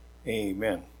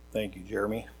Amen. Thank you,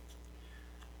 Jeremy.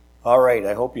 All right,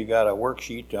 I hope you got a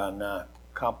worksheet on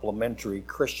complementary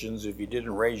Christians. If you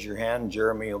didn't raise your hand,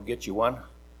 Jeremy will get you one.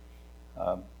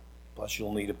 Plus,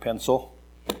 you'll need a pencil.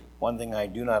 One thing I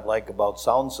do not like about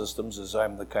sound systems is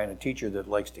I'm the kind of teacher that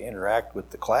likes to interact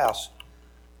with the class.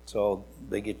 So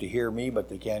they get to hear me, but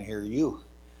they can't hear you.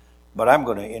 But I'm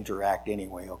going to interact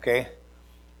anyway, okay?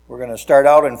 We're going to start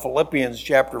out in Philippians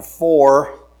chapter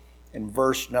 4 and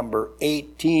verse number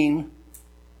 18.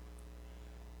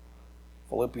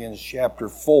 Philippians chapter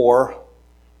 4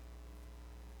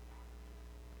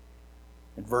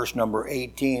 and verse number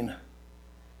 18.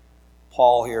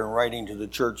 Paul here, in writing to the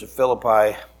church of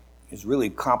Philippi, is really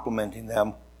complimenting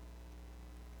them.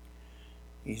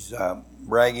 He's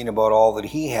bragging about all that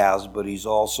he has, but he's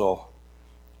also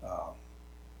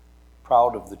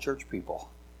proud of the church people.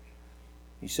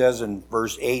 He says in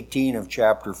verse 18 of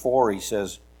chapter 4, he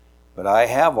says, "But I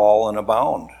have all and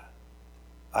abound.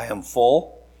 I am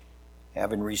full,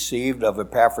 having received of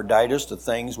Epaphroditus the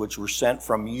things which were sent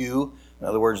from you." In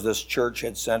other words, this church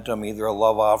had sent him either a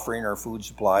love offering or food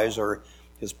supplies or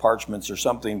his parchments or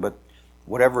something, but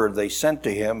whatever they sent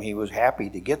to him, he was happy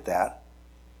to get that.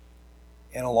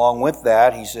 And along with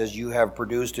that, he says, "You have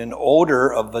produced an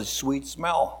odor of a sweet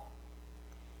smell.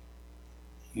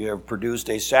 You have produced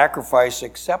a sacrifice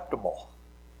acceptable.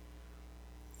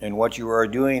 And what you are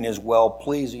doing is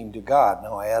well-pleasing to God."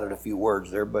 Now, I added a few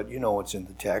words there, but you know what's in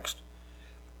the text.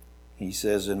 He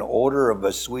says, "An odor of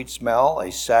a sweet smell,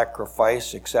 a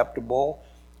sacrifice acceptable,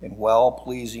 and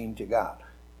well-pleasing to God."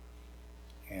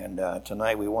 And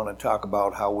tonight we want to talk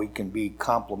about how we can be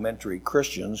complementary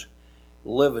Christians,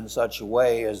 live in such a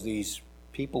way as these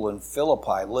people in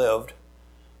Philippi lived.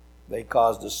 They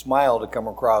caused a smile to come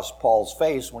across Paul's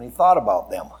face when he thought about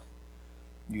them.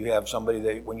 You have somebody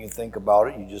that when you think about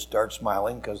it, you just start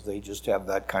smiling because they just have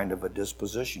that kind of a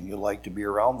disposition. You like to be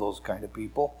around those kind of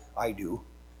people. I do.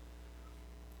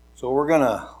 So we're going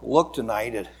to look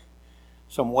tonight at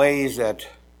some ways that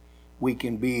we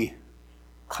can be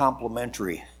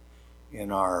complementary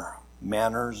in our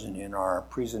manners and in our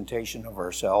presentation of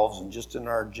ourselves and just in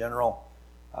our general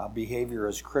behavior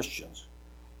as Christians.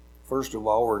 First of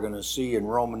all, we're going to see in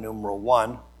Roman numeral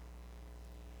 1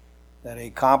 that a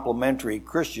complementary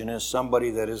Christian is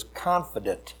somebody that is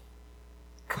confident.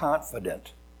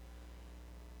 Confident.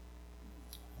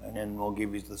 And then we'll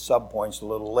give you the subpoints a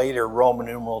little later. Roman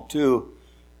numeral 2,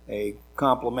 a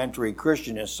complementary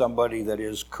Christian is somebody that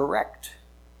is correct.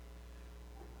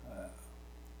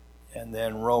 And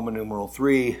then Roman numeral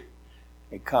 3,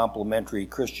 a complementary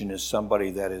Christian is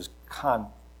somebody that is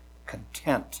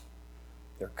content.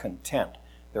 They're content.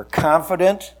 They're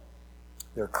confident,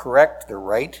 they're correct, they're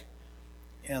right,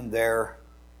 and they're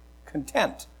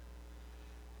content.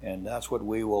 And that's what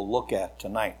we will look at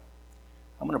tonight.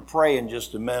 I'm going to pray in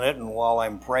just a minute, and while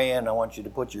I'm praying, I want you to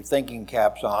put your thinking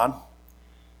caps on.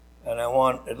 And I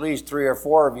want at least 3 or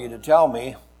 4 of you to tell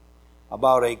me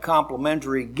about a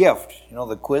complimentary gift. You know,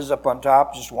 the quiz up on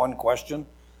top, just one question.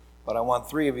 But I want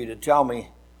 3 of you to tell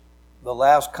me the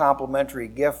last complimentary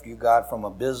gift you got from a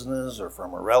business or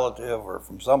from a relative or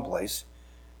from someplace.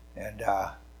 And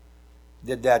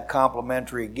did that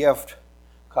complimentary gift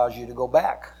cause you to go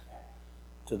back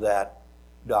to that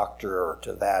doctor or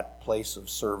to that place of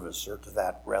service or to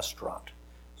that restaurant?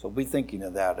 So be thinking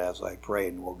of that as I pray,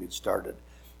 and we'll get started.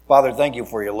 Father, thank you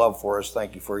for your love for us.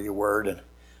 Thank you for your word. And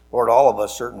Lord, all of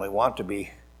us certainly want to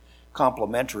be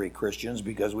complementary Christians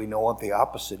because we know what the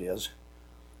opposite is.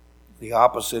 The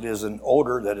opposite is an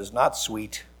odor that is not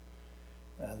sweet.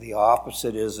 The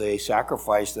opposite is a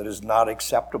sacrifice that is not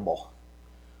acceptable.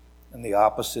 And the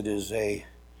opposite is a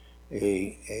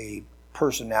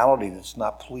personality that's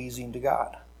not pleasing to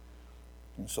God.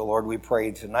 And so, Lord, we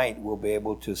pray tonight we'll be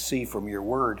able to see from your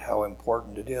word how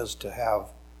important it is to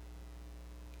have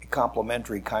a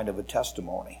complementary kind of a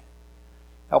testimony.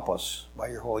 Help us by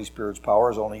your Holy Spirit's power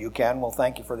as only you can. We'll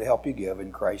thank you for the help you give.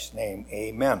 In Christ's name,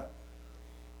 amen.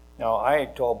 Now, I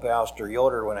told Pastor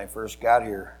Yoder when I first got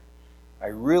here, I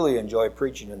really enjoy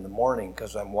preaching in the morning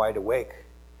because I'm wide awake,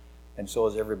 and so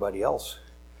is everybody else.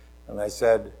 And I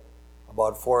said,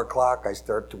 about 4 o'clock, I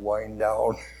start to wind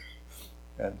down.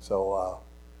 And so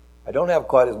I don't have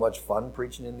quite as much fun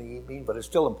preaching in the evening, but it's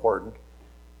still important.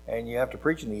 And you have to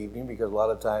preach in the evening because a lot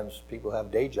of times people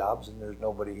have day jobs and there's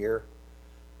nobody here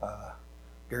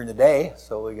during the day,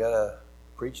 so we got to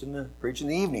preach in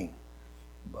the evening.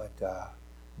 But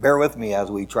bear with me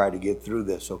as we try to get through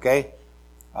this, okay?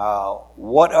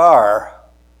 What are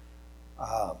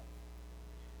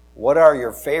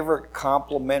your favorite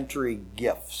complimentary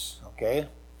gifts, okay?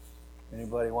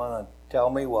 Anybody want to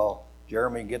tell me? Well,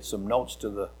 Jeremy gets some notes to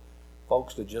the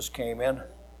folks that just came in?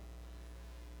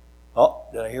 Oh,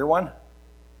 did I hear one?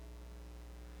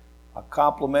 A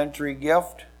complimentary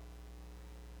gift.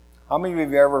 How many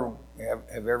of you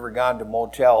have ever gone to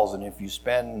motels, and if you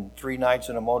spend 3 nights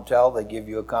in a motel, they give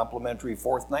you a complimentary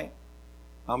 4th night?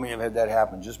 How many have had that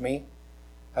happen? Just me?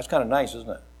 That's kind of nice, isn't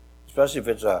it? Especially if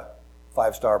it's a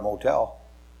 5-star motel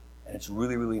and it's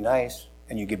really, really nice,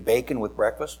 and you get bacon with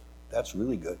breakfast. That's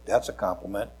really good. That's a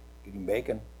compliment, getting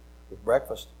bacon with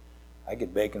breakfast. I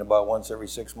get bacon about once every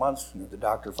 6 months, and if the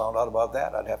doctor found out about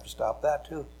that, I'd have to stop that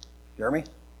too. Jeremy?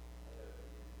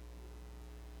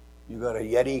 You got a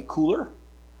Yeti cooler?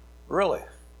 Really?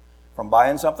 From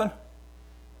buying something?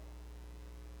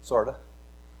 Sort of.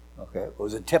 Okay. It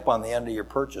was a tip on the end of your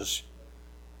purchase.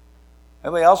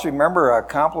 Anybody else remember a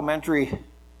complimentary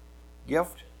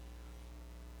gift?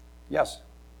 Yes.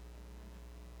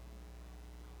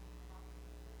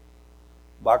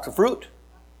 Box of fruit.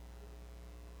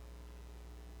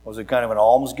 Was it kind of an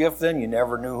alms gift then? You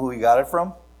never knew who you got it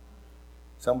from?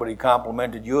 Somebody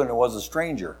complimented you and it was a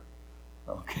stranger.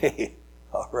 Okay,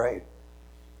 all right.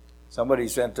 Somebody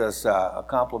sent us a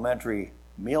complimentary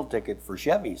meal ticket for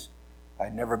Chevy's.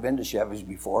 I'd never been to Chevy's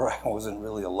before. I wasn't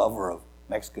really a lover of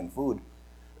Mexican food.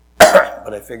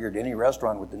 But I figured any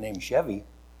restaurant with the name Chevy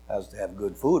has to have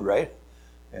good food, right?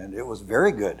 And it was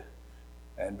very good.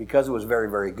 And because it was very,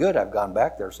 very good, I've gone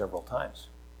back there several times.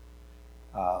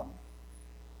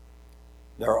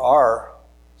 There are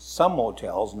some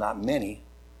motels, not many,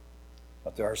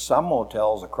 but there are some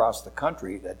motels across the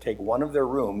country that take one of their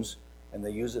rooms and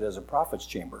they use it as a prophet's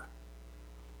chamber.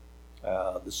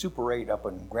 The Super 8 up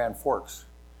in Grand Forks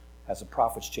has a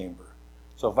prophet's chamber.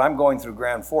 So if I'm going through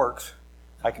Grand Forks,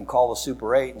 I can call the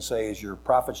Super 8 and say, is your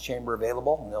prophet's chamber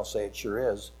available? And they'll say it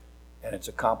sure is. And it's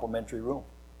a complimentary room.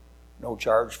 No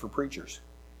charge for preachers.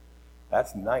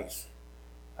 That's nice.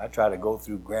 I try to go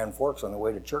through Grand Forks on the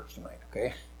way to church tonight,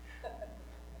 okay?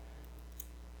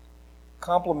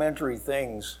 Complimentary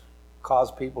things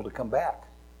cause people to come back.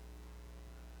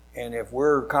 And if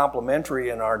we're complimentary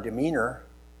in our demeanor,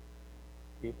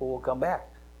 people will come back.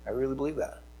 I really believe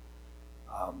that.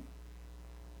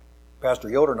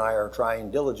 Pastor Yoder and I are trying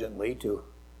diligently to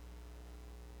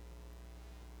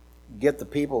get the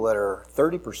people that are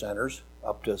 30%ers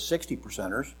up to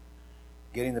 60%ers,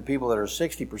 getting the people that are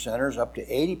 60%ers up to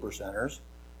 80%ers,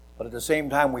 but at the same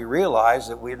time we realize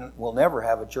that we'll never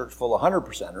have a church full of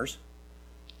 100%ers,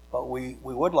 but we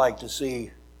would like to see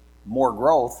more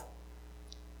growth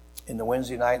in the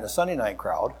Wednesday night and the Sunday night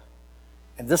crowd,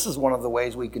 and this is one of the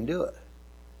ways we can do it.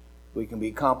 We can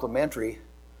be complimentary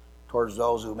towards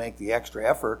those who make the extra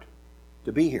effort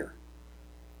to be here.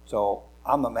 So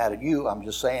I'm not mad at you. I'm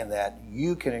just saying that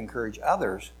you can encourage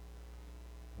others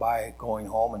by going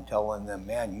home and telling them,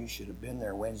 man, you should have been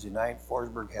there Wednesday night.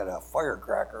 Forsberg had a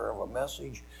firecracker of a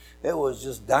message. It was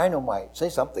just dynamite. Say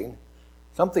something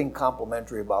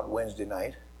complimentary about Wednesday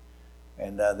night,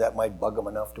 and that might bug them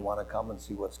enough to want to come and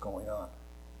see what's going on.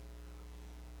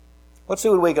 Let's see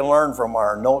what we can learn from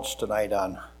our notes tonight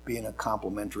on being a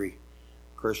complimentary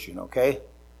Christian, okay?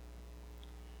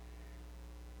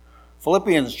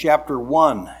 Philippians chapter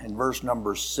 1 and verse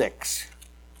number 6.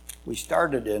 We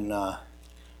started in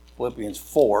Philippians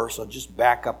 4, so just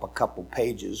back up a couple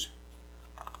pages.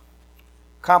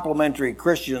 Complimentary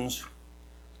Christians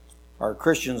are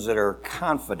Christians that are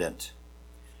confident.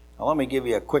 Now let me give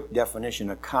you a quick definition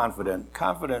of confident.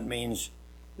 Confident means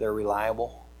they're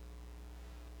reliable,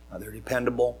 they're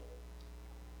dependable.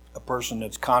 A person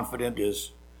that's confident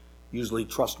is usually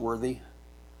trustworthy.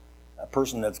 A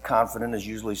person that's confident is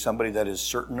usually somebody that is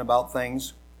certain about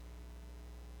things.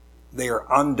 They are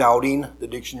undoubting, the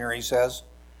dictionary says.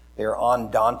 They are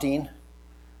undaunting.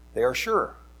 They are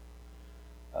sure.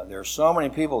 There are so many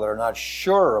people that are not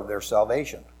sure of their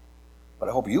salvation, but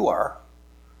I hope you are.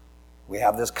 We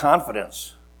have this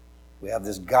confidence. We have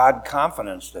this God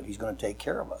confidence that He's going to take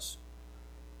care of us.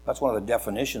 That's one of the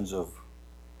definitions of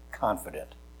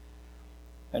confident.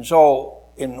 And so,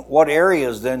 in what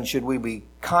areas then should we be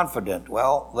confident?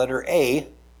 Well, letter A,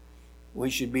 we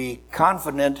should be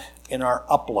confident in our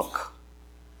uplook.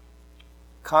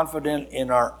 Confident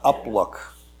in our uplook.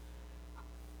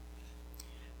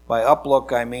 By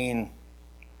uplook, I mean,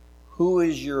 who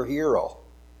is your hero?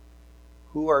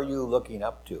 Who are you looking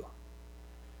up to?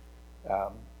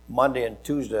 Monday and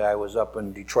Tuesday, I was up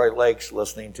in Detroit Lakes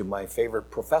listening to my favorite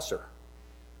professor.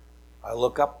 I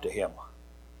look up to him.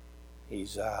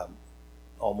 He's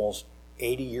almost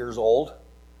 80 years old.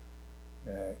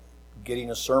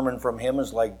 Getting a sermon from him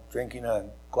is like drinking a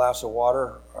glass of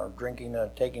water or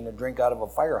taking a drink out of a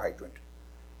fire hydrant.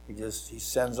 He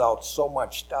sends out so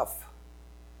much stuff.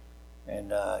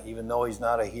 And even though he's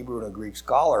not a Hebrew and a Greek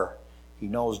scholar, he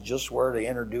knows just where to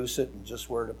introduce it and just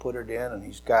where to put it in, and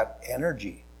he's got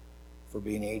energy for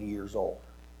being 80 years old.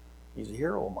 He's a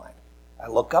hero of mine. I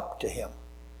look up to him.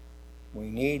 We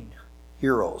need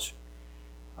heroes.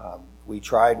 We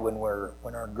tried when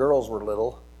our girls were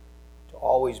little to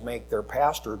always make their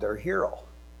pastor their hero.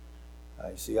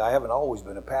 See, I haven't always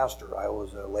been a pastor. I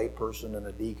was a lay person and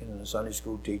a deacon and a Sunday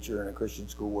school teacher and a Christian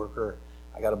school worker.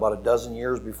 I got about a dozen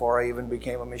years before I even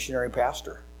became a missionary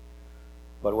pastor.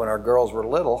 But when our girls were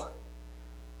little,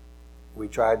 we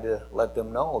tried to let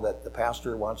them know that the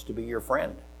pastor wants to be your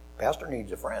friend. The pastor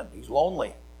needs a friend. He's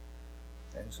lonely.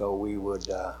 And so we would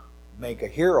make a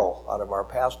hero out of our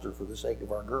pastor for the sake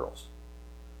of our girls.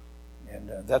 And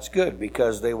that's good,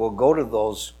 because they will go to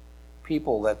those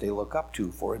people that they look up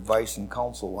to for advice and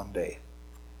counsel one day.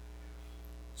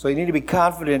 So you need to be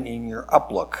confident in your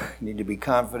uplook. You need to be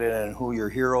confident in who your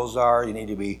heroes are. You need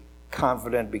to be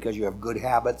confident because you have good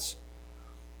habits.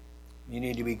 You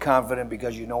need to be confident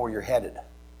because you know where you're headed.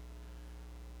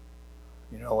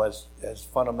 You know, as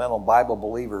fundamental Bible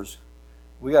believers,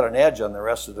 we got an edge on the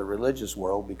rest of the religious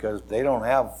world because they don't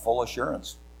have full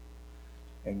assurance.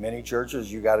 In many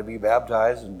churches, you got to be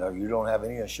baptized, and you don't have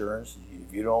any assurance.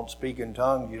 If you don't speak in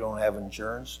tongues, you don't have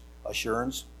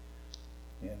assurance.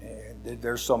 And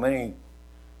there's so many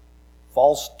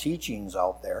false teachings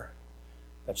out there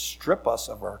that strip us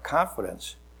of our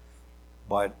confidence.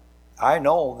 But I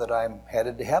know that I'm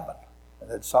headed to heaven. And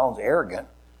that sounds arrogant,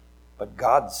 but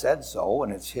God said so,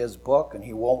 and it's His book, and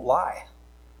He won't lie.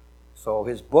 So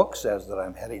His book says that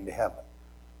I'm heading to heaven.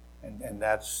 And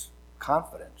that's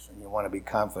confidence, and you want to be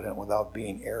confident without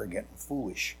being arrogant and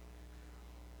foolish.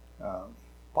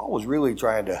 Paul was really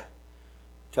trying to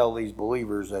tell these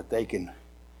believers that they can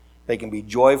be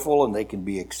joyful, and they can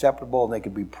be acceptable, and they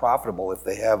can be profitable if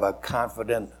they have a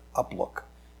confident uplook.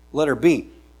 Letter B,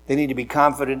 they need to be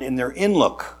confident in their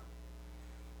inlook.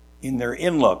 In their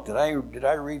inlook. Did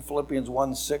I read Philippians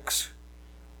 1:6?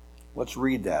 Let's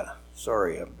read that.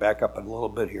 Sorry, I'll back up a little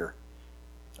bit here.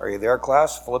 Are you there,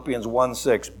 class? Philippians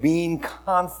 1:6. Being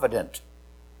confident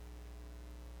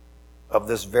of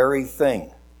this very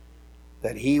thing,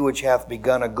 that he which hath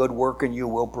begun a good work in you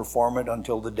will perform it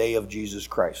until the day of Jesus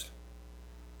Christ.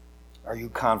 Are you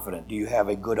confident? Do you have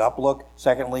a good uplook?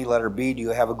 Secondly, letter B, do you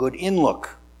have a good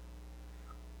inlook?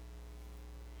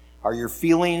 Are your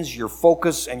feelings, your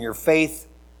focus, and your faith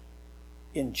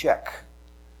in check?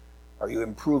 Are you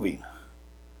improving?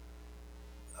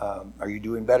 Are you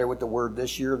doing better with the word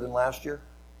this year than last year?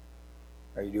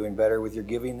 Are you doing better with your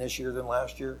giving this year than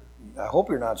last year? I hope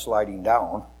you're not sliding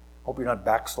down. I hope you're not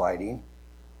backsliding.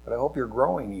 But I hope you're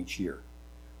growing each year.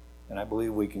 And I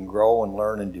believe we can grow and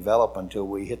learn and develop until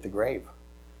we hit the grave.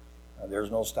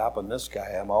 There's no stopping this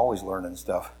guy. I'm always learning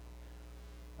stuff.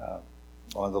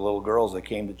 One of the little girls that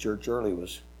came to church early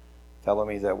was telling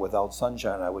me that without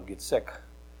sunshine I would get sick.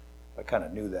 I kind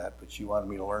of knew that, but she wanted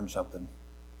me to learn something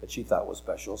that she thought was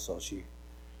special, so she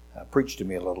preached to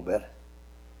me a little bit.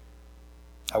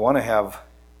 I want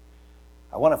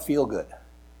to feel good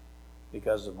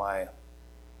because of my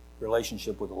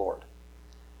relationship with the Lord.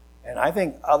 And I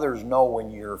think others know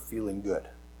when you're feeling good.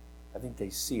 I think they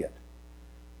see it.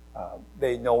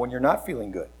 They know when you're not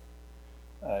feeling good.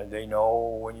 They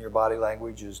know when your body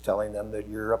language is telling them that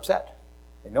you're upset.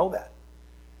 They know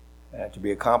that. To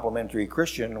be a complimentary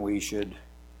Christian, we should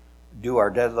do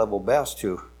our dead level best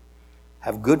to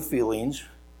have good feelings,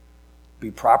 be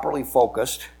properly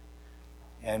focused,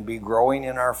 and be growing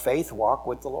in our faith walk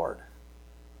with the Lord.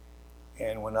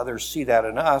 And when others see that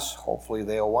in us, hopefully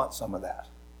they'll want some of that.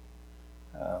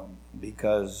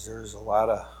 Because there's a lot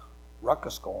of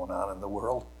ruckus going on in the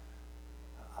world.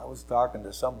 I was talking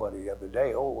to somebody the other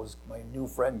day. It was my new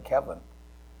friend Kevin.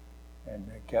 And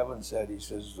Kevin said, he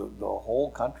says, the whole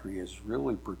country is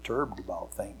really perturbed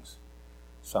about things.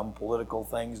 Some political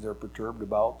things they're perturbed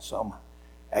about, some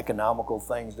economical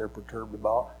things they're perturbed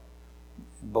about.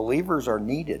 Believers are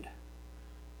needed.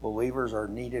 Believers are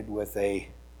needed with a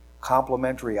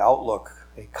complementary outlook,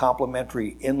 a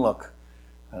complementary inlook.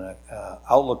 And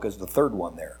outlook is the third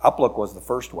one there. Uplook was the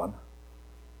first one.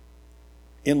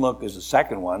 Inlook is the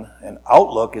second one. And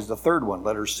outlook is the third one,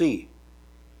 letter C.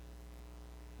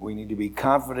 We need to be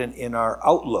confident in our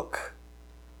outlook.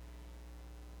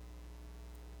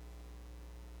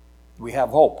 Do we have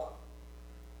hope?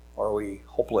 Or are we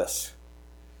hopeless?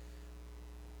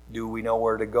 Do we know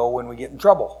where to go when we get in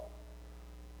trouble?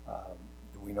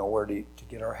 Do we know where to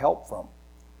get our help from?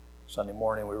 Sunday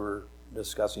morning we were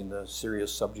discussing the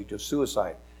serious subject of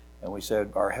suicide, and we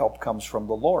said our help comes from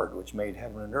the Lord, which made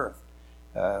heaven and earth.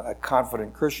 A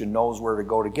confident Christian knows where to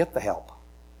go to get the help.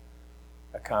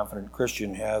 A confident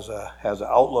Christian has an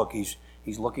outlook. He's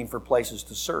looking for places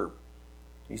to serve.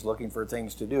 He's looking for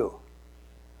things to do.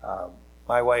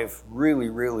 My wife really,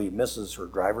 really misses her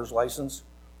driver's license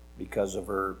because of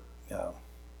her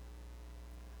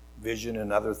vision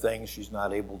and other things. She's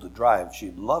not able to drive.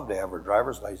 She'd love to have her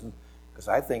driver's license because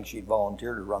I think she'd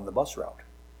volunteer to run the bus route.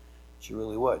 She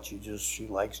really would. She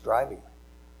likes driving.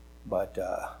 But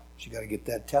she got to get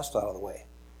that test out of the way.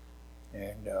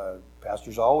 And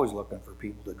pastor's always looking for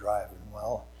people to drive. And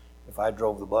well, if I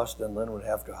drove the bus, then Lynn would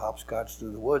have to hopscotch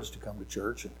through the woods to come to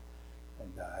church. And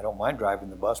I don't mind driving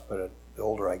the bus, but the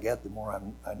older I get, the more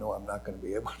I know I'm not going to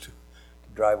be able to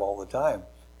drive all the time.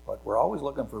 But we're always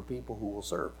looking for people who will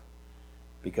serve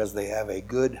because they have a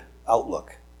good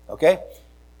outlook. Okay?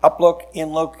 Uplook,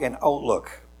 inlook, and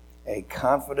outlook. A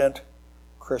confident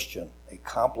Christian, a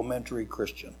complimentary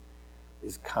Christian,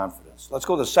 is confidence. Let's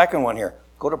go to the second one here.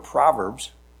 Go to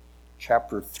Proverbs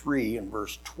chapter 3 and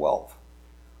verse 12.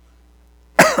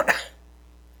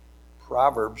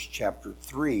 Proverbs chapter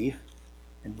 3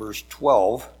 and verse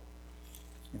 12.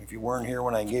 And if you weren't here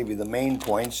when I gave you the main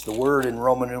points, the word in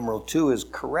Roman numeral 2 is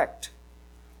correct.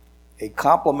 A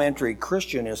complimentary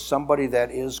Christian is somebody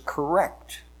that is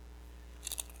correct.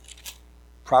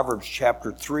 Proverbs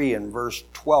chapter 3 and verse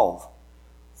 12.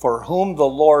 For whom the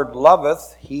Lord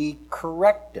loveth, he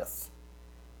correcteth.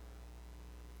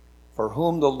 For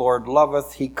whom the Lord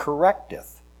loveth, he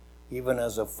correcteth, even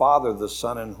as a father the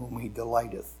son in whom he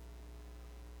delighteth.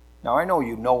 Now, I know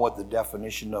you know what the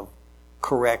definition of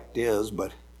correct is,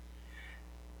 but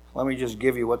let me just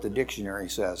give you what the dictionary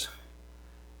says.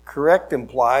 Correct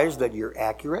implies that you're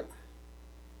accurate.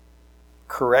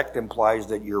 Correct implies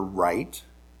that you're right.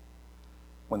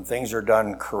 When things are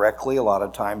done correctly, a lot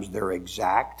of times they're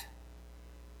exact.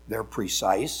 They're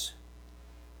precise.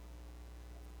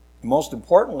 Most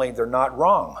importantly, they're not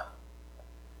wrong.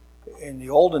 In the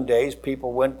olden days,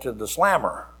 people went to the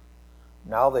slammer.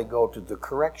 Now they go to the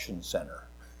correction center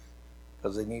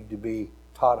because they need to be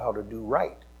taught how to do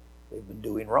right. They've been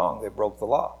doing wrong. They broke the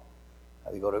law.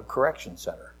 Now they go to a correction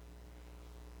center.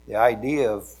 The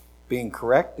idea of being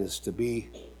correct is to be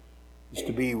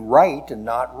right and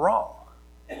not wrong.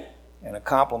 And a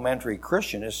complimentary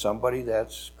Christian is somebody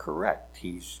that's correct.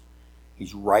 He's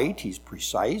right, he's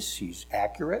precise, he's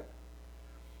accurate.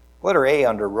 Letter A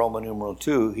under Roman numeral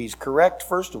 2, he's correct,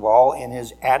 first of all, in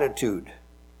his attitude.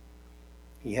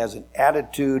 He has an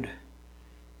attitude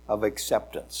of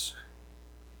acceptance.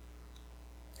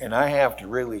 And I have to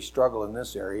really struggle in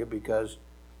this area because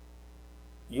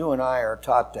you and I are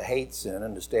taught to hate sin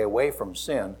and to stay away from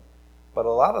sin. But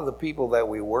a lot of the people that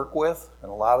we work with and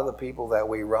a lot of the people that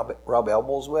we rub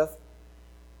elbows with,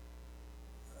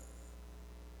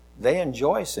 they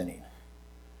enjoy sinning.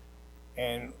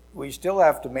 And we still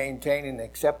have to maintain an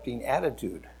accepting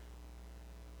attitude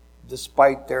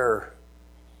despite their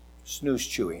snooze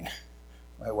chewing.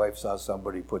 My wife saw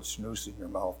somebody put snooze in their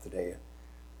mouth today.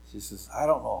 She says, I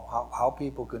don't know how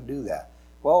people can do that.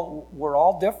 Well, we're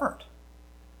all different.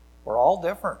 We're all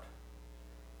different.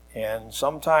 And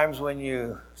sometimes when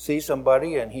you see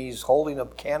somebody and he's holding a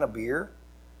can of beer,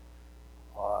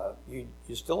 you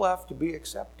still have to be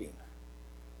accepting.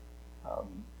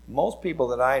 Most people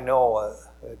that I know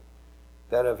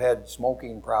that have had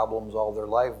smoking problems all their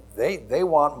life, they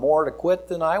want more to quit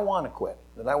than I want to quit,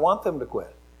 than I want them to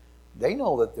quit. They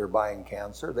know that they're buying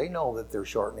cancer. They know that they're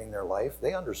shortening their life.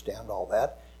 They understand all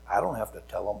that. I don't have to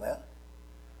tell them that.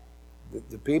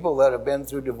 The people that have been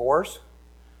through divorce,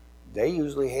 they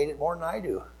usually hate it more than I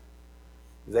do.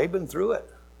 They've been through it.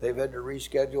 They've had to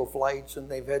reschedule flights, and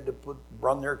they've had to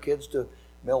run their kids to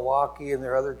Milwaukee and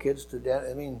their other kids to Denver.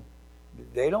 I mean,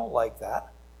 they don't like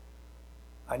that.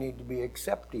 I need to be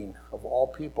accepting of all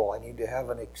people. I need to have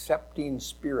an accepting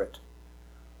spirit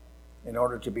in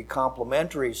order to be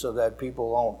complimentary so that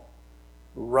people won't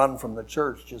run from the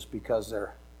church just because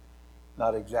they're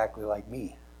not exactly like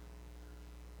me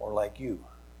or like you.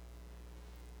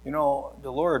 You know,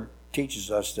 the Lord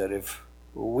teaches us that if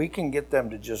we can get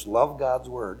them to just love God's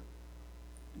word,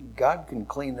 God can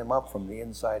clean them up from the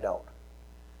inside out.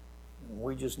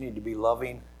 We just need to be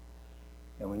loving,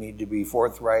 and we need to be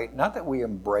forthright. Not that we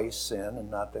embrace sin and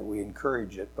not that we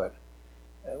encourage it, but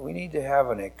we need to have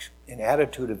an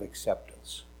attitude of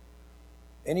acceptance.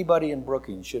 Anybody in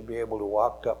Brookings should be able to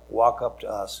walk up to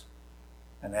us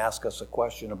and ask us a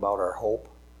question about our hope,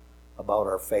 about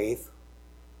our faith,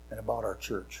 and about our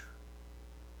church.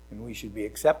 And we should be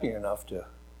accepting enough to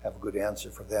have a good answer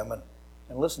for them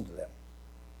and listen to them.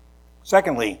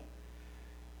 Secondly,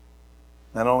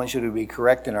 not only should we be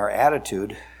correct in our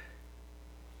attitude,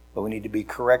 but we need to be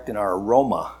correct in our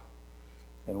aroma.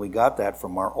 And we got that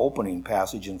from our opening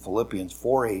passage in Philippians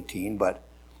 4:18. But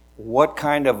what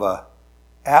kind of a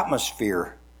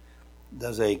atmosphere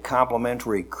does a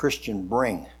complimentary Christian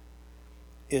bring?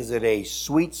 Is it a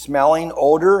sweet-smelling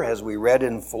odor, as we read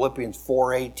in Philippians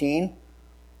 4:18,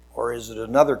 or is it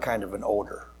another kind of an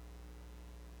odor?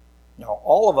 Now,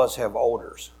 all of us have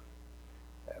odors.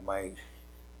 My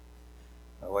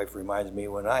wife reminds me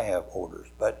when I have odors,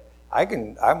 but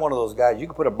I'm one of those guys, you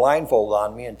can put a blindfold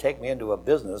on me and take me into a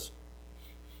business,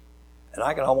 and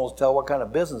I can almost tell what kind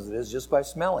of business it is just by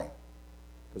smelling,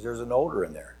 because there's an odor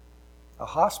in there. A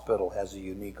hospital has a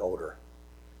unique odor.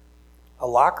 A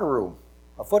locker room,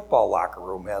 a football locker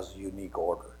room has a unique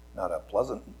odor. Not a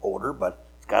pleasant odor, but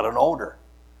it's got an odor.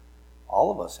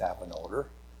 All of us have an odor.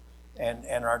 And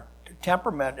our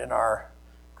temperament and our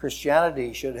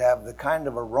Christianity should have the kind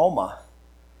of aroma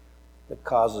that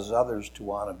causes others to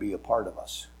want to be a part of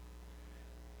us.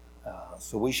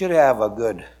 So we should have a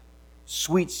good,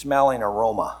 sweet-smelling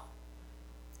aroma.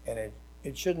 And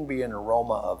it shouldn't be an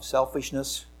aroma of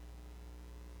selfishness.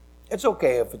 It's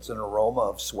okay if it's an aroma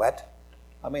of sweat.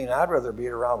 I mean, I'd rather be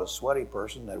around a sweaty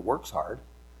person that works hard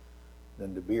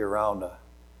than to be around a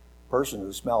person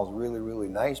who smells really, really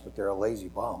nice, but they're a lazy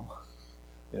bum.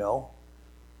 You know?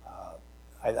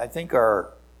 I think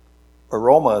our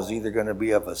aroma is either going to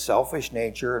be of a selfish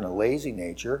nature and a lazy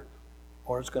nature,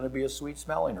 or it's going to be a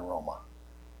sweet-smelling aroma.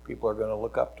 People are going to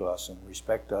look up to us and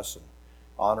respect us and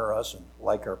honor us and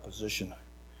like our position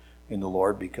in the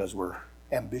Lord because we're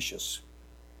ambitious.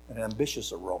 An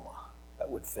ambitious aroma that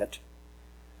would fit.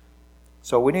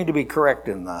 So we need to be correct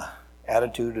in the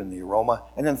attitude and the aroma.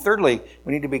 And then thirdly,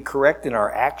 we need to be correct in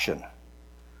our action.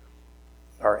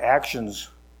 Our actions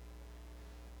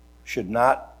should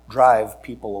not drive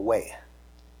people away.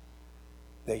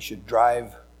 They should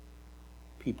drive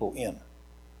people in.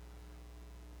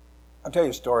 I'll tell you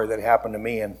a story that happened to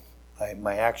me, and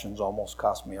my actions almost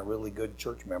cost me a really good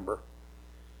church member.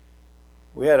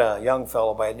 We had a young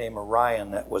fellow by the name of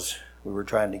Ryan we were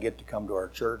trying to get to come to our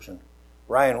church, and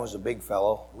Ryan was a big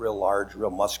fellow, real large,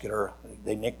 real muscular.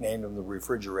 They nicknamed him the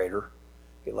refrigerator.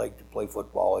 He liked to play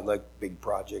football. He liked big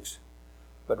projects.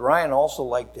 But Ryan also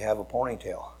liked to have a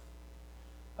ponytail.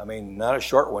 I mean, not a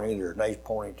short one either, a nice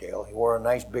ponytail. He wore a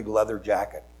nice big leather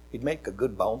jacket. He'd make a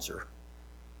good bouncer.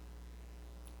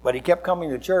 But he kept coming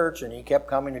to church, and he kept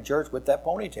coming to church with that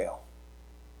ponytail.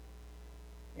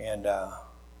 And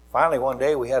finally, one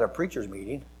day, we had a preacher's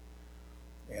meeting,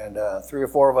 and 3 or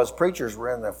 4 of us preachers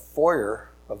were in the foyer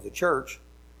of the church,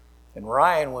 and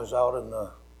Ryan was out in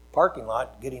the parking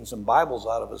lot getting some Bibles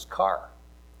out of his car.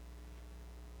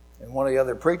 And one of the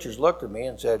other preachers looked at me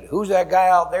and said, "Who's that guy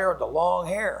out there with the long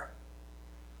hair?"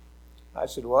 I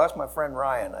said, "Well, that's my friend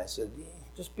Ryan." I said,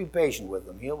 "Just be patient with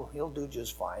him. He'll do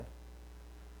just fine.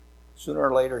 Sooner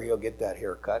or later, he'll get that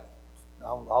haircut.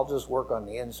 I'll just work on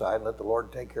the inside and let the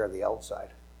Lord take care of the outside."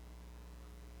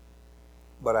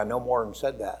 But I no more than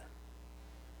said that.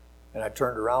 And I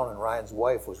turned around, and Ryan's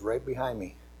wife was right behind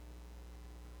me.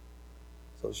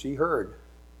 So she heard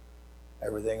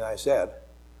everything I said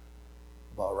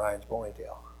about Ryan's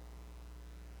ponytail.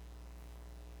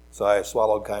 So I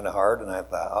swallowed kind of hard, and I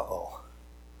thought, uh-oh.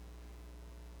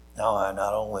 Now I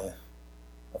not only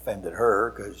offended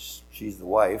her because she's the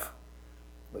wife,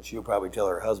 but she'll probably tell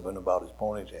her husband about his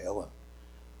ponytail, and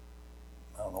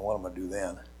I don't know what I'm going to do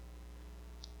then.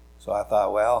 So I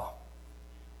thought, well,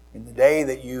 in the day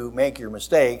that you make your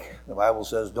mistake, the Bible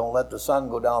says, don't let the sun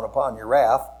go down upon your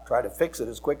wrath. Try to fix it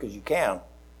as quick as you can.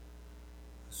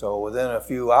 So within a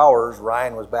few hours,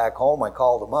 Ryan was back home. I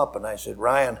called him up, and I said,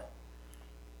 "Ryan,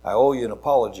 I owe you an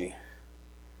apology."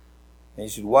 And he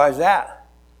said, "Why is that?"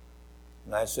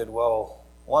 And I said, "Well,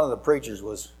 one of the preachers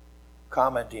was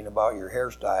commenting about your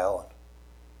hairstyle.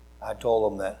 I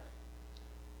told him that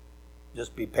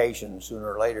just be patient, and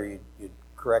sooner or later you'd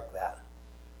correct that."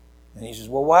 And he says,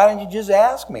 "Well, why didn't you just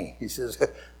ask me?" He says,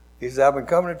 "I've been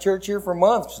coming to church here for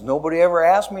months. Nobody ever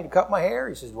asked me to cut my hair."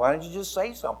 He says, "Why didn't you just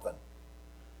say something?"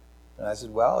 And I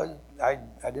said, "Well, I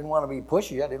didn't want to be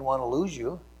pushy. I didn't want to lose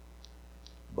you."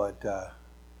 But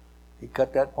he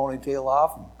cut that ponytail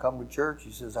off and come to church.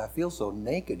 He says, "I feel so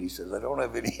naked." He says, "I don't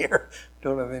have any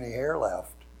hair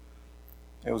left."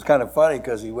 It was kind of funny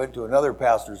because he went to another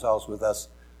pastor's house with us,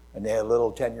 and they had a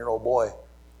little 10-year-old boy.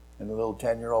 And the little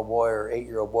 10-year-old boy or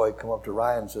 8-year-old boy come up to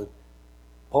Ryan and said,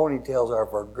 "Ponytails are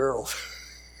for girls."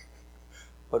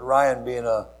 But Ryan, being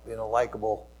a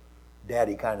likable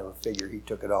daddy kind of a figure, he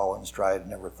took it all in stride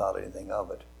and never thought anything of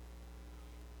it.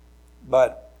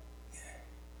 But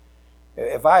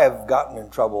if I have gotten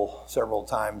in trouble several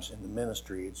times in the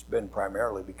ministry, it's been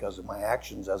primarily because of my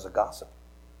actions as a gossip.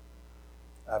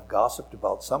 I've gossiped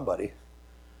about somebody,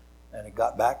 and it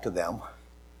got back to them,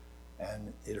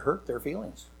 and it hurt their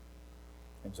feelings.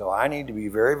 And so I need to be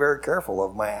very, very careful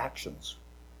of my actions.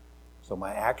 So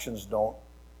my actions don't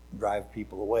drive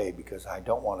people away, because I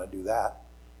don't want to do that.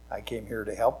 I came here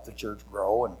to help the church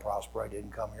grow and prosper. I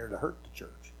didn't come here to hurt the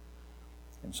church.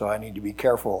 And so I need to be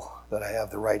careful that I have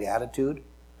the right attitude.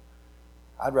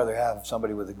 I'd rather have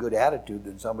somebody with a good attitude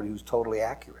than somebody who's totally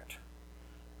accurate.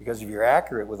 Because if you're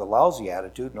accurate with a lousy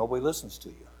attitude, nobody listens to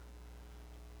you.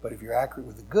 But if you're accurate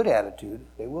with a good attitude,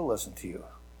 they will listen to you.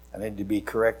 I need to be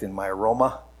correct in my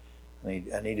aroma. I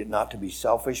need it not to be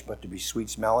selfish, but to be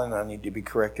sweet-smelling. I need to be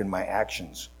correct in my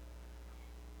actions.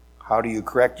 How do you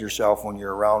correct yourself when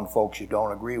you're around folks you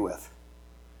don't agree with?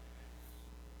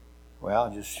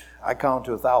 Well, I count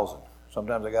to 1,000.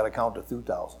 Sometimes I got to count to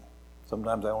 2,000.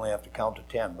 Sometimes I only have to count to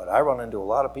 10. But I run into a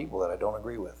lot of people that I don't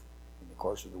agree with in the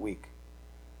course of the week.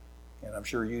 And I'm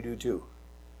sure you do too.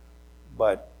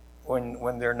 But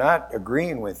when they're not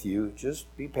agreeing with you,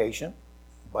 just be patient.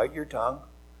 Bite your tongue,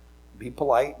 be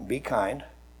polite, and be kind.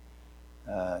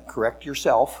 Correct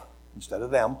yourself instead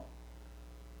of them.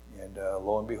 And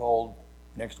lo and behold,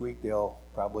 next week they'll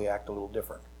probably act a little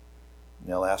different. And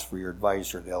they'll ask for your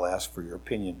advice, or they'll ask for your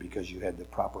opinion because you had the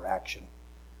proper action,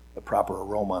 the proper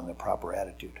aroma, and the proper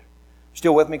attitude.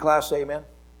 Still with me, class? Say amen.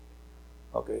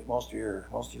 Okay, most of you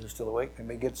are still awake. Can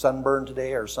we get sunburned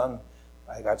today, or sun?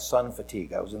 I got sun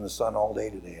fatigue. I was in the sun all day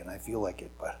today, and I feel like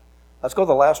it. But let's go to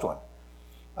the last one.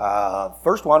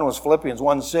 First one was Philippians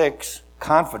 1:6,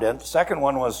 confident. The second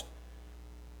one was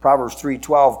Proverbs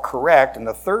 3:12, correct. And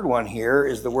the third one here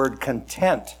is the word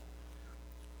content.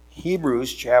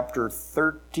 Hebrews chapter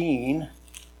 13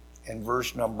 and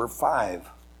verse number 5.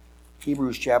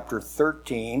 Hebrews chapter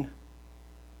 13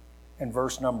 and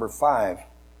verse number 5.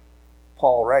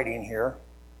 Paul writing here,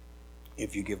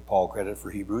 if you give Paul credit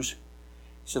for Hebrews, he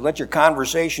said, let your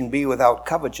conversation be without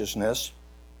covetousness,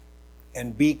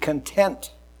 and be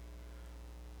content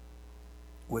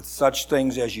with such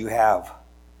things as you have.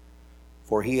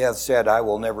 For he hath said, I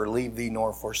will never leave thee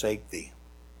nor forsake thee.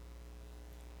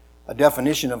 A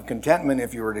definition of contentment,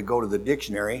 if you were to go to the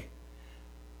dictionary,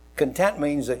 content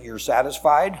means that you're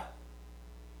satisfied.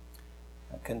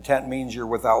 Content means you're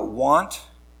without want.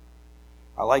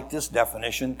 I like this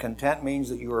definition. Content means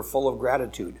that you are full of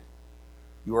gratitude.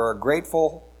 You are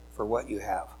grateful for what you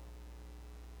have.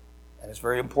 And it's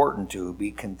very important to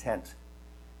be content.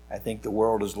 I think the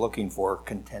world is looking for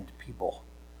content people.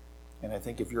 And I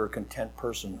think if you're a content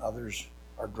person, others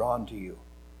are drawn to you.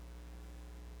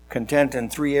 Content in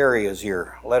 3 areas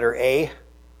here. Letter A,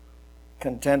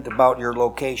 content about your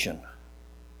location.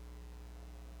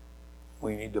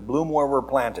 We need to bloom where we're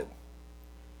planted.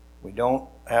 We don't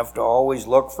have to always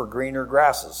look for greener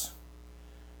grasses.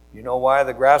 You know why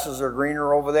the grasses are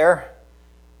greener over there?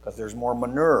 Because there's more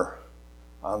manure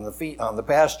on the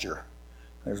pasture.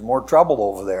 There's more trouble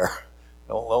over there.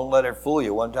 Don't let it fool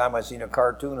you. One time I seen a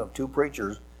cartoon of 2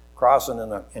 preachers crossing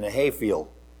in a hayfield.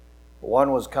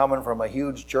 One was coming from a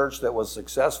huge church that was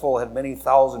successful, had many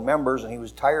thousand members, and he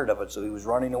was tired of it, so he was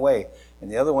running away.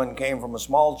 And the other one came from a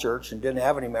small church and didn't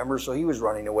have any members, so he was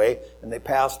running away. And they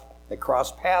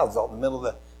crossed paths out in the middle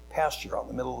of the pasture, out in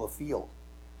the middle of the field.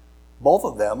 Both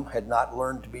of them had not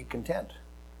learned to be content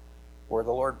where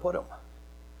the Lord put them.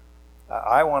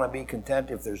 I want to be content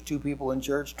if there's 2 people in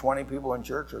church, 20 people in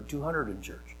church, or 200 in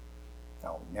church.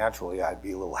 Now, naturally, I'd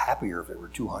be a little happier if it were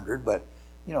 200, but,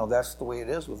 that's the way it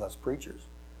is with us preachers.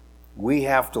 We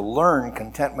have to learn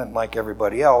contentment like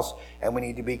everybody else, and we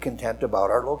need to be content about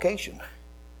our location.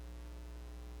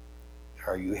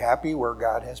 Are you happy where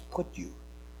God has put you?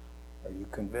 Are you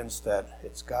convinced that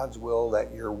it's God's will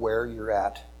that you're where you're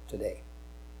at today?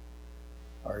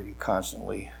 Are you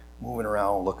constantly moving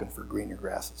around looking for greener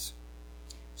grasses?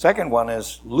 Second one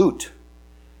is loot.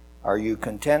 Are you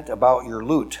content about your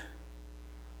loot?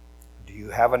 Do you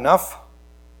have enough?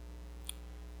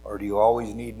 Or do you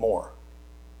always need more?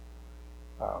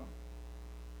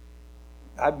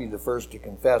 I'd be the first to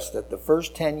confess that the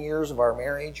first 10 years of our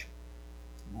marriage,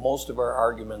 most of our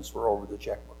arguments were over the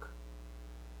checkbook.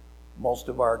 Most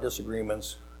of our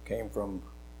disagreements came from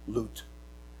loot.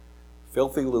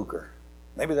 Filthy lucre.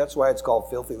 Maybe that's why it's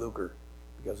called filthy lucre,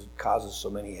 because it causes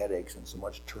so many headaches and so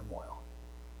much turmoil.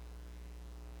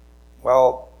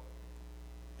 Well,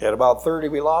 at about 30,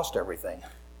 we lost everything.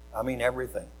 I mean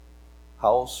everything.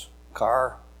 House,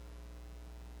 car,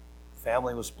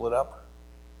 family was split up.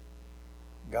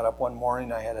 Got up one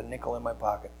morning, I had a nickel in my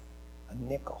pocket. A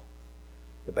nickel.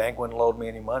 The bank wouldn't load me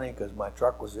any money because my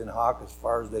truck was in hock as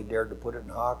far as they dared to put it in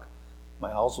hock. My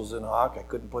house was in hock. I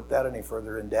couldn't put that any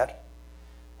further in debt.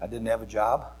 I didn't have a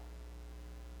job.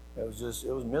 It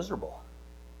was miserable.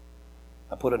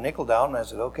 I put a nickel down and I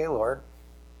said, okay, Lord,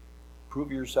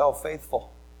 prove yourself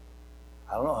faithful.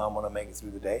 I don't know how I'm going to make it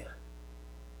through the day.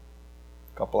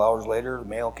 A couple hours later, the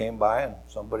mail came by and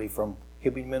somebody from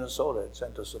Hibbing, Minnesota had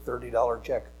sent us a $30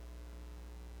 check.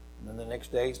 And then the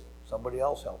next day, somebody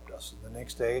else helped us. And the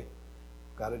next day,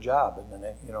 got a job. And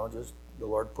then, just the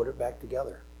Lord put it back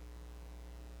together.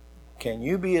 Can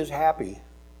you be as happy?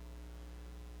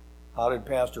 How did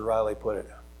Pastor Riley put it?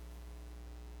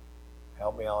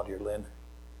 Help me out here, Lynn.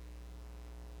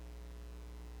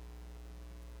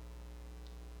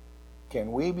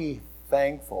 Can we be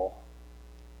thankful?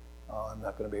 Oh, I'm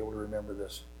not going to be able to remember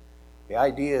this. The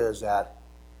idea is that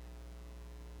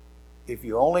if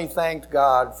you only thanked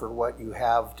God for what you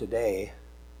have today,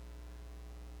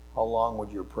 how long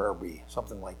would your prayer be?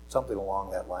 Something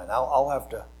along that line. I'll have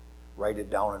to write it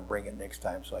down and bring it next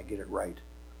time so I get it right.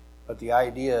 But the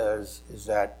idea is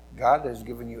that God has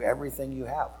given you everything you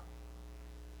have.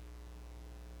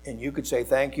 And you could say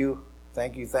thank you,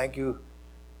 thank you, thank you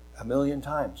 1,000,000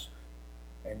 times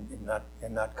and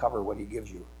not cover what He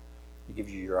gives you. He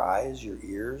gives you your eyes, your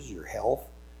ears, your health,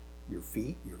 your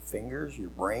feet, your fingers, your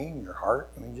brain, your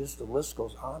heart. I mean, just the list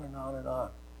goes on and on and on.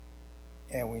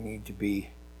 And we need to be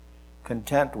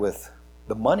content with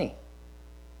the money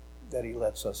that He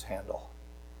lets us handle.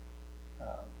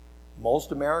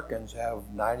 Most Americans have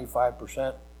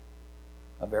 95%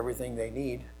 of everything they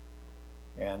need,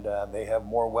 and they have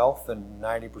more wealth than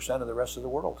 90% of the rest of the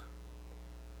world.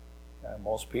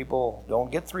 Most people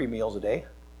don't get 3 meals a day.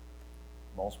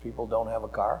 Most people don't have a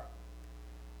car.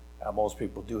 Most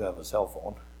people do have a cell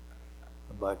phone.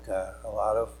 But a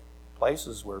lot of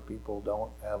places where people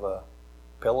don't have a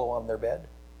pillow on their bed,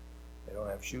 they don't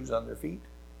have shoes on their feet.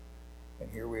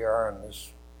 And here we are in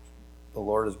this, the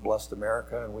Lord has blessed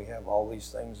America and we have all these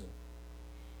things. And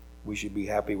we should be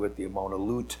happy with the amount of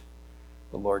loot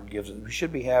the Lord gives us. We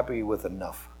should be happy with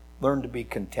enough. Learn to be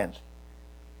content.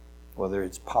 Whether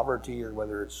it's poverty or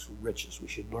whether it's riches, we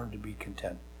should learn to be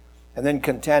content. And then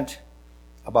content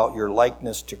about your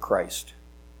likeness to Christ.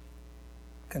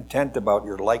 Content about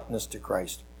your likeness to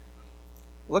Christ.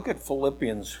 Look at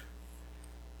Philippians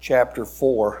chapter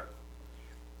 4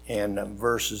 and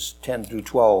verses 10 through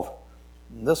 12.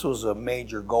 And this was a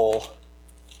major goal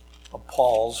of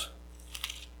Paul's.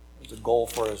 It was a goal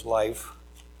for his life.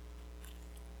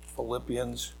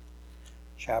 Philippians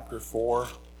chapter 4.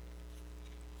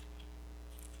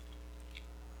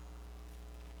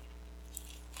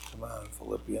 Come on,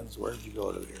 Philippians, where did you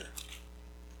go to here?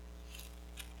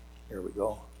 Here we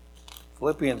go.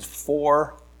 Philippians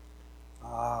 4,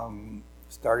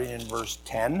 starting in verse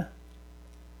 10.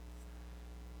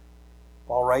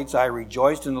 Paul writes, I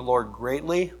rejoiced in the Lord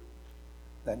greatly,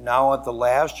 that now at the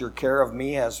last your care of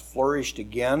me has flourished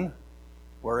again,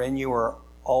 wherein you were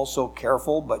also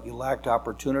careful, but you lacked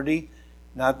opportunity.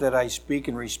 Not that I speak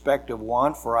in respect of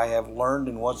want, for I have learned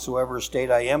in whatsoever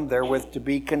state I am therewith to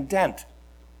be content.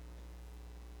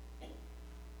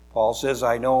 Paul says,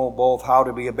 I know both how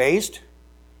to be abased,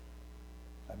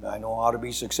 and I know how to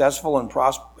be successful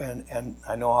and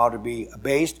I know how to be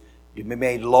abased, to be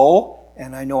made low,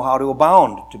 and I know how to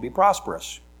abound, to be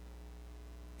prosperous.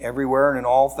 Everywhere and in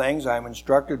all things I am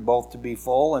instructed both to be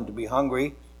full and to be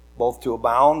hungry, both to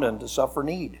abound and to suffer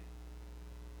need.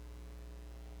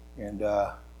 And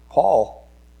Paul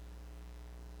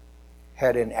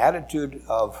had an attitude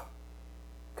of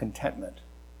contentment.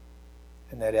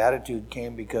 And that attitude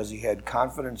came because he had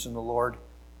confidence in the Lord,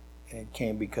 and it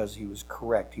came because he was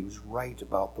correct. He was right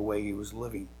about the way he was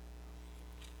living.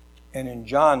 And in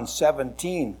John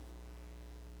 17,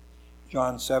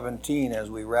 as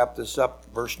we wrap this up,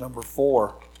 verse number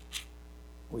 4,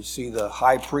 we see the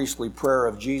high priestly prayer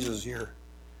of Jesus here.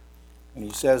 And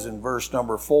he says in verse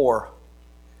number 4,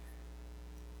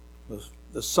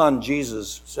 the Son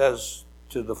Jesus says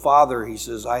to the Father, he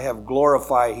says, I have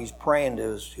glorified, he's praying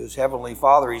to his heavenly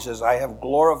Father, he says, I have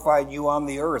glorified you on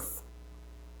the earth.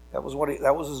 That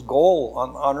was his goal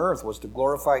on earth, was to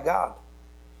glorify God.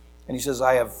 And he says,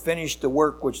 I have finished the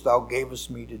work which thou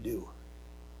gavest me to do.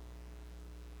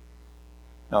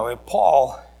 Now, if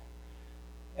Paul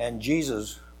and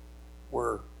Jesus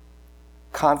were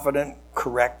confident,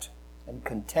 correct, and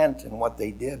content in what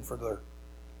they did for their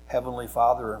heavenly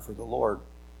Father and for the Lord,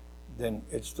 then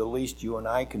it's the least you and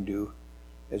I can do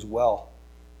as well.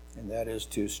 And that is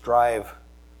to strive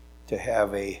to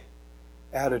have a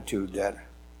attitude that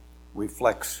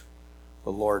reflects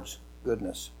the Lord's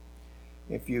goodness.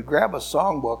 If you grab a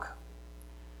songbook,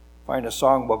 find a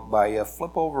songbook by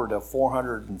flip over to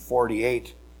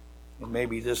 448, and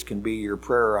maybe this can be your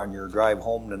prayer on your drive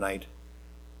home tonight.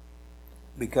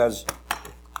 Because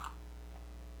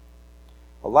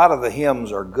a lot of the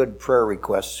hymns are good prayer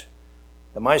requests.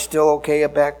 Am I still okay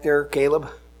back there, Caleb?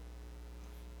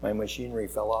 My machinery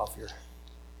fell off here.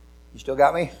 You still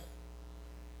got me?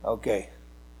 Okay.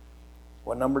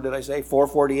 What number did I say?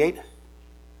 448?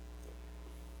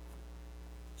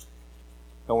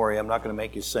 Don't worry, I'm not going to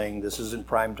make you sing. This isn't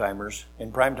Prime Timers.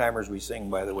 In Prime Timers we sing,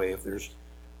 by the way. If there's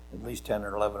at least 10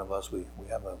 or 11 of us, we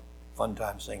have a fun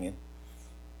time singing.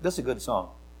 This is a good song,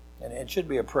 and it should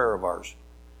be a prayer of ours.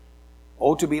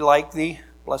 Oh, to be like thee,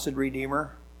 blessed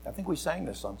Redeemer. I think we sang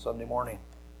this on Sunday morning,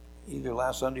 either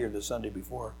last Sunday or the Sunday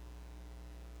before.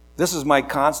 This is my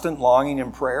constant longing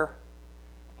and prayer.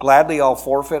 Gladly I'll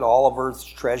forfeit all of earth's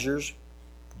treasures,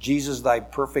 Jesus, thy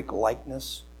perfect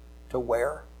likeness to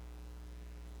wear.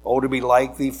 Oh, to be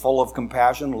like thee, full of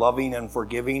compassion, loving and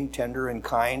forgiving, tender and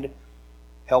kind,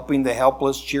 helping the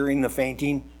helpless, cheering the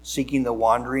fainting, seeking the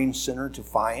wandering sinner to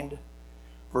find.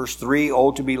 Verse 3,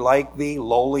 oh, to be like thee,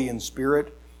 lowly in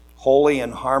spirit, holy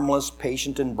and harmless,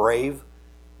 patient and brave,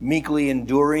 meekly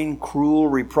enduring cruel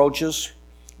reproaches,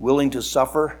 willing to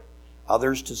suffer,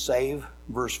 others to save.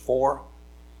 Verse 4,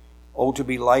 oh, to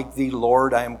be like thee,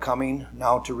 Lord, I am coming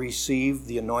now to receive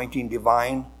the anointing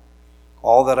divine.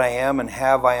 All that I am and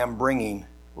have I am bringing.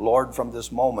 Lord, from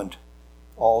this moment,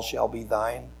 all shall be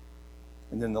thine.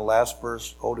 And then the last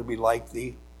verse, oh, to be like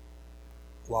thee,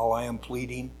 while I am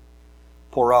pleading,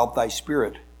 pour out thy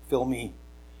spirit,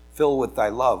 fill with thy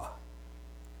love.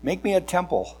 Make me a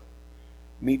temple,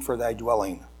 meet for thy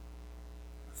dwelling.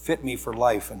 Fit me for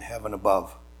life in heaven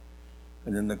above.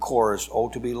 And then the chorus, oh,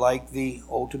 to be like thee,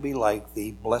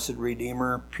 blessed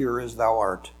Redeemer, pure as thou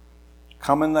art.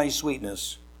 Come in thy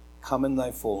sweetness, come in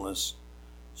thy fullness,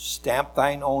 stamp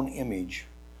thine own image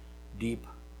deep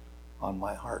on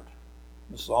my heart.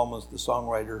 The psalmist, the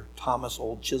songwriter, Thomas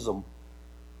Old Chisholm,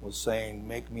 was saying,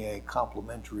 make me a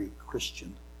complimentary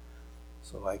Christian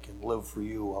so I can live for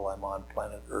you while I'm on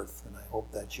planet Earth. And I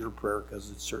hope that's your prayer, because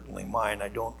it's certainly mine. I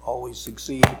don't always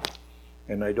succeed,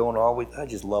 and I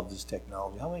just love this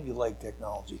technology. How many of you like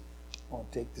technology? I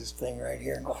want to take this thing right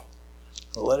here and go,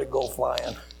 let it go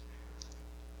flying.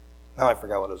 Now I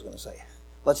forgot what I was going to say.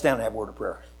 Let's stand and have a word of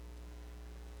prayer.